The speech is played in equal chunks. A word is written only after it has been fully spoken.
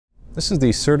This is the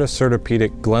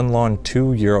Sertapedic Glenlawn 2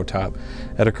 EuroTop.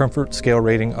 At a comfort scale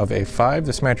rating of a 5,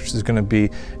 this mattress is going to be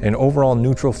an overall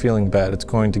neutral feeling bed. It's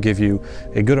going to give you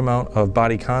a good amount of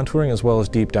body contouring as well as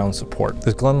deep down support.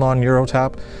 This Glenlawn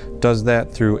EuroTop does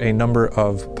that through a number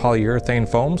of polyurethane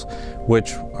foams,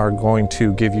 which are going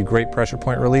to give you great pressure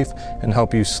point relief and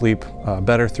help you sleep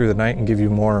better through the night and give you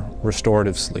more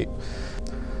restorative sleep.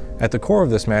 At the core of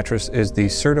this mattress is the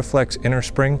Sertaflex inner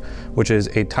spring, which is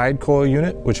a tied coil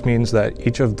unit, which means that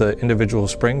each of the individual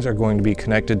springs are going to be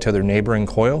connected to their neighboring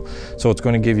coil. So it's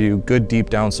going to give you good deep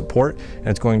down support, and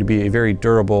it's going to be a very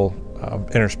durable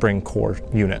inner spring core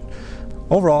unit.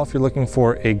 Overall, if you're looking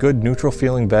for a good neutral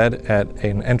feeling bed at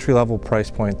an entry-level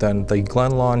price point, then the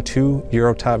Glenlawn 2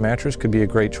 EuroTop mattress could be a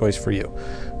great choice for you.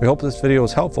 We hope this video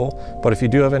was helpful, but if you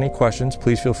do have any questions,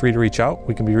 please feel free to reach out.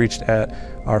 We can be reached at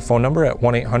our phone number at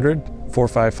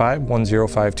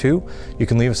 1-800-455-1052. You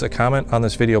can leave us a comment on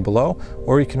this video below,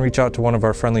 or you can reach out to one of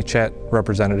our friendly chat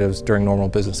representatives during normal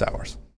business hours.